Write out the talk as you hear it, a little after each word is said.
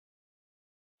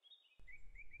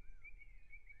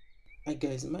Hi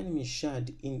guys, my name is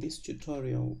Shad. In this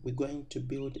tutorial, we're going to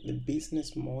build the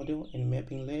business model and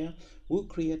mapping layer. We'll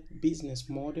create business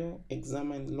model,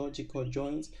 examine logical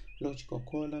joins, logical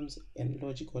columns, and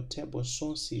logical table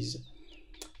sources.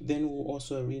 Then we'll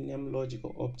also rename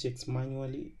logical objects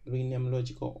manually, rename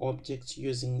logical objects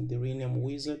using the rename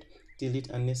wizard, delete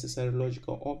unnecessary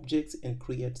logical objects, and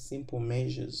create simple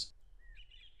measures.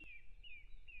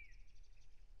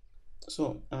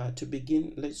 So to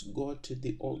begin, let's go to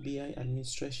the OBIEE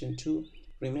administration tool.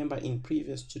 Remember, in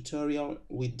previous tutorial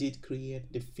we did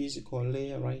create the physical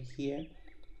layer right here.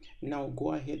 Now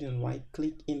go ahead and right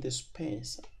click in the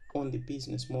space on the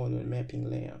business model mapping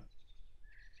layer.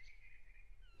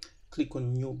 Click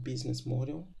on new business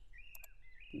model,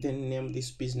 then name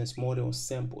this business model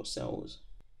sample cells.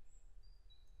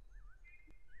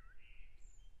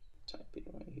 Type it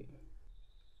right here.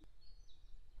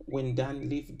 When done,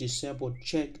 leave disabled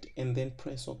checked and then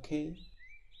press OK.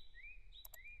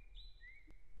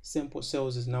 Sample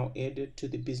cells is now added to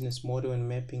the business model and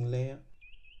mapping layer.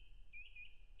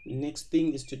 Next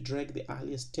thing is to drag the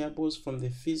alias tables from the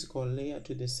physical layer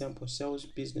to the sample cells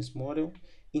business model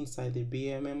inside the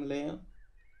BMM layer.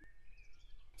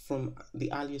 From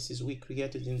the aliases we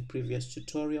created in the previous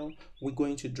tutorial, we're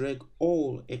going to drag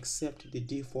all except the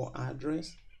D4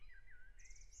 address.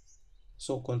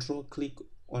 So control click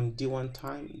on D1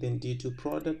 time, then D2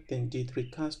 product, then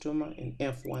D3 customer, and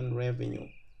F1 revenue.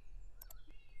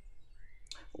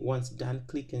 Once done,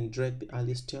 click and drag the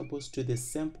alias tables to the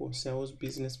sample cells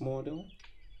business model.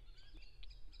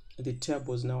 The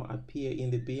tables now appear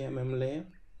in the BMM layer.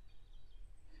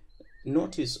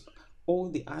 Notice all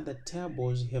the other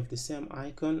tables have the same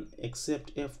icon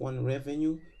except F1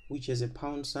 revenue, which is a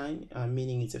pound sign,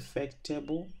 meaning it's a fake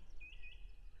table.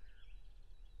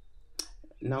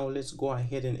 Now let's go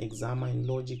ahead and examine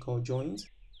logical joins.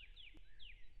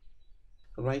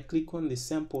 Right click on the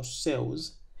sample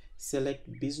cells, select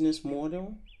business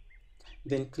model,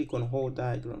 then click on whole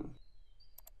diagram.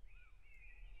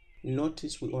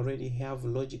 Notice we already have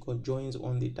logical joins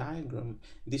on the diagram.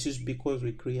 This is because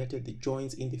we created the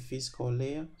joins in the physical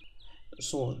layer,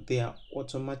 so they are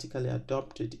automatically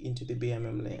adopted into the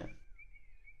BMM layer.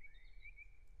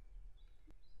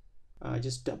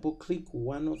 Just double click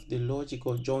one of the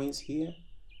logical joins here.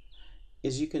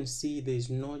 As you can see, there is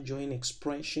no join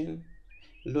expression.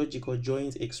 Logical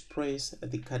joins express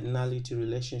the cardinality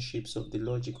relationships of the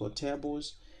logical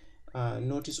tables.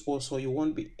 Notice also you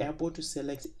won't be able to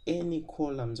select any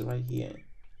columns right here.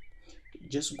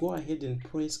 Just go ahead and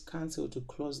press cancel to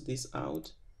close this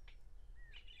out.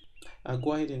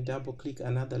 Go ahead and double click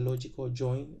another logical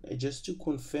join just to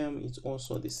confirm it's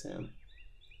also the same.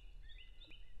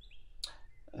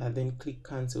 Then click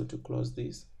cancel to close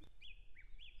this.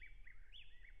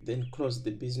 Then close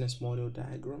the business model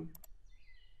diagram.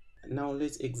 Now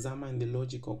let's examine the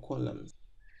logical columns.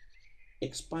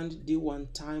 Expand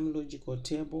D1 time logical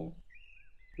table.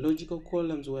 Logical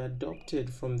columns were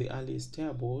adopted from the alias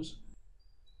tables.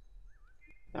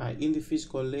 In the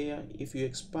physical layer, if you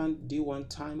expand D1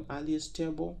 time alias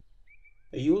table,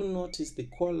 you'll notice the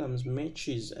columns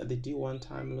matches the D1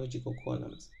 time logical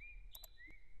columns.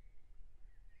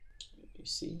 You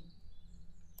see?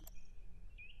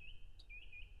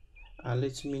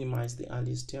 Let's minimize the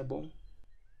alias table.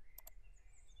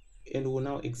 And we'll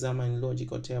now examine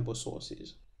logical table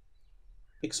sources.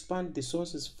 Expand the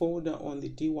sources folder on the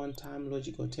D1 time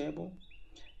logical table.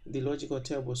 The logical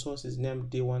table source is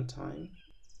named D1 time,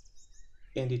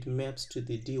 and it maps to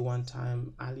the D1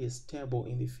 time alias table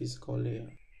in the physical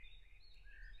layer.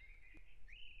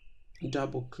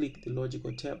 Double click the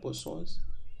logical table source,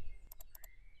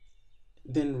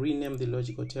 then rename the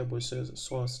logical table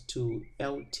source to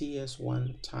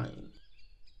LTS1 time.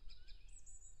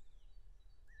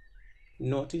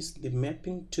 Notice the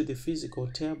mapping to the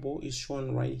physical table is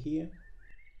shown right here.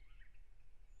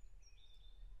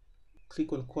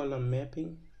 Click on column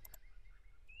mapping.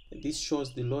 This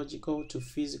shows the logical to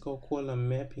physical column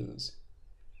mappings.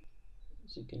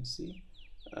 As you can see,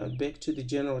 back to the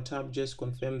general tab, just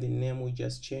confirm the name we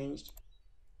just changed,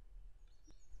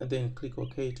 and then click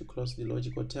OK to close the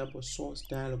logical table source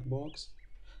dialog box.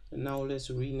 And now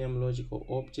let's rename logical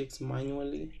objects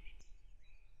manually.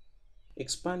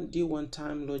 Expand D1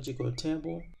 time logical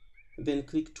table, then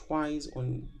click twice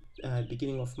on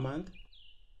beginning of month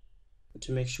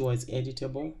to make sure it's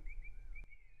editable.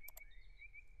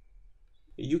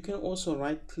 You can also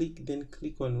right click, then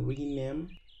click on rename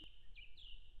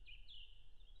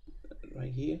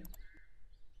right here.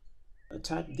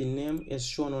 Type the name as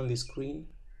shown on the screen.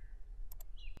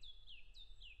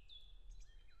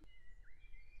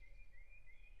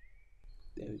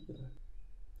 There we go.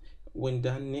 When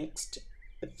done, next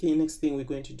thing we're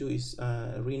going to do is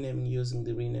renaming using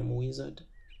the rename wizard.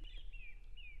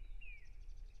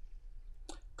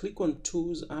 Click on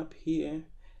tools up here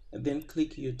and then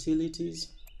click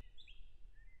utilities.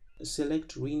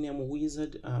 Select rename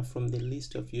wizard from the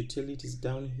list of utilities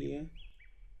down here,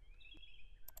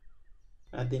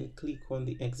 and then click on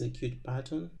the execute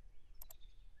button.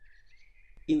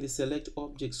 In the select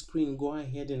object screen, go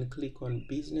ahead and click on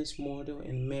business model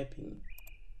and mapping.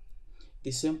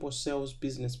 The sample cells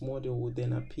business model will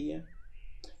then appear.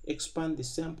 Expand the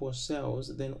sample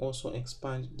cells, then also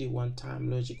expand the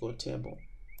one-time logical table.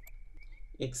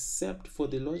 Except for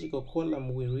the logical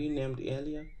column we renamed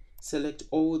earlier, select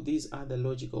all these other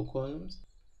logical columns.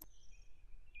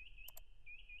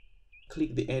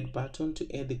 Click the add button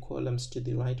to add the columns to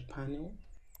the right panel.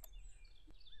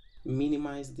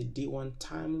 Minimize the D1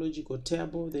 time logical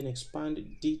table, then expand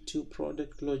D2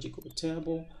 product logical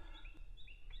table.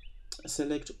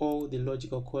 Select all the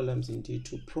logical columns in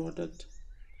D2 product.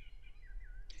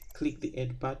 Click the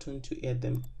add button to add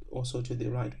them also to the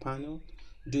right panel.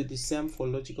 Do the same for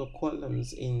logical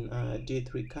columns in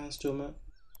D3 customer.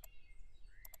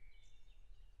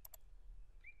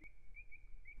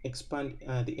 Expand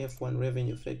the F1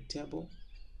 revenue fact table.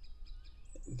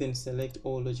 Then select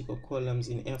all logical columns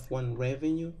in F1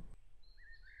 revenue.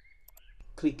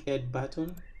 Click add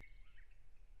button.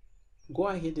 Go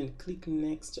ahead and click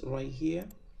next right here.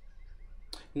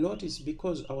 Notice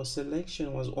because our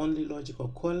selection was only logical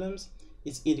columns,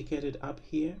 it's indicated up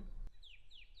here.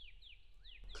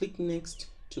 Click next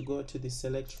to go to the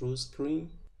select rule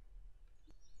screen.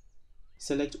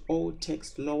 Select all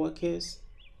text lowercase,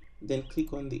 then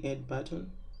click on the add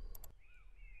button.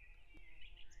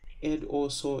 Add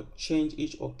also change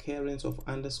each occurrence of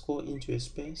underscore into a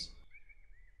space.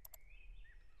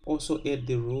 Also add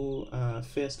the rule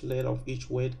first letter of each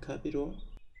word capital.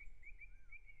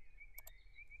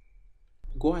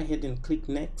 Go ahead and click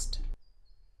next.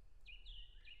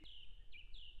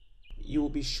 You will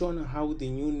be shown how the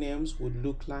new names would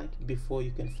look like before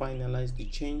you can finalize the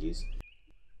changes.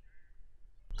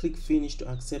 Click finish to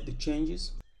accept the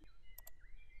changes.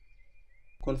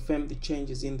 Confirm the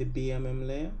changes in the BMM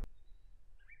layer.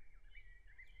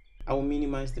 I will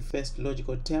minimize the first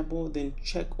logical table, then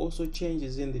check also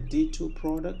changes in the D2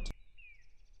 product.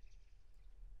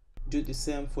 Do the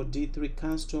same for D3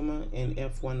 customer and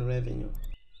F1 revenue.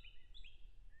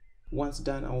 Once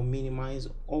done, I will minimize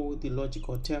all the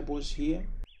logical tables here.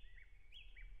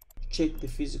 Check the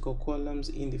physical columns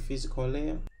in the physical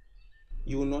layer.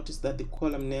 You will notice that the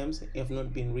column names have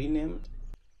not been renamed.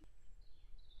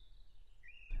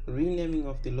 Renaming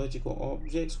of the logical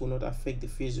objects will not affect the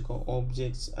physical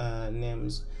objects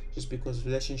names, just because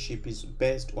relationship is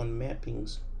based on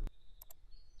mappings.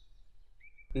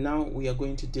 Now we are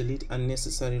going to delete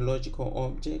unnecessary logical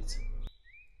objects.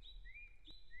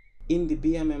 In the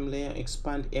BMM layer,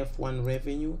 expand F1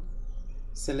 revenue.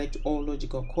 Select all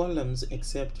logical columns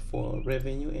except for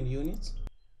revenue and units.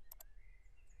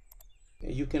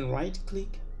 You can right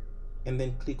click and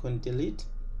then click on delete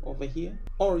over here,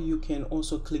 or you can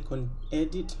also click on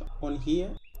edit on here,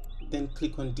 then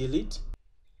click on delete.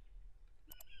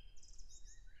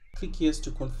 Click yes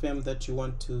to confirm that you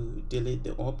want to delete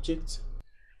the object.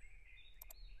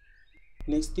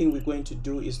 Next thing we're going to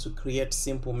do is to create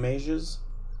simple measures.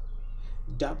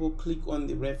 Double click on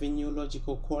the revenue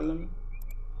logical column.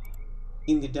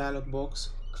 In the dialog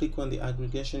box, click on the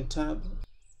aggregation tab.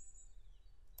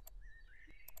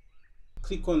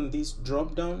 Click on this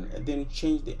drop down and then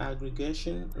change the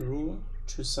aggregation rule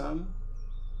to sum,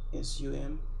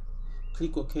 SUM.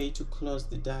 Click OK to close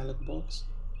the dialog box.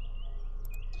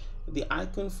 The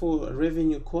icon for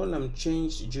revenue column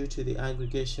changed due to the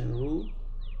aggregation rule.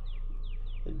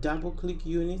 Double click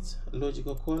units,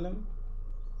 logical column.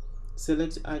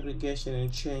 Select aggregation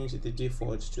and change the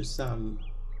default to sum.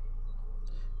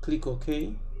 Click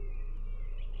OK.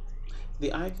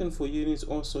 The icon for units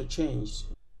also changed.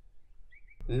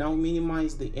 Now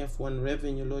minimize the F1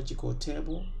 revenue logical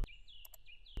table.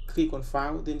 Click on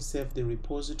file, then save the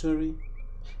repository.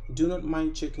 Do not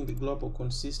mind checking the global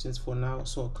consistency for now,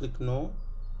 so click no.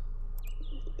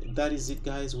 That is it,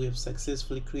 guys. We have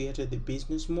successfully created the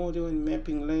business model and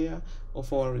mapping layer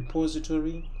of our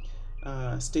repository.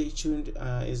 Stay tuned.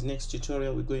 As next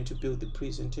tutorial, we're going to build the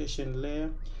presentation layer.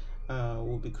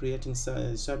 We'll be creating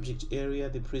subject area,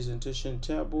 the presentation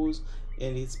tables,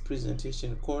 and its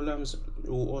presentation columns.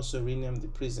 We'll also rename the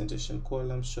presentation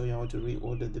columns, show you how to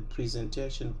reorder the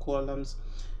presentation columns.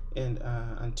 And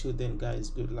until then,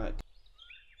 guys, good luck.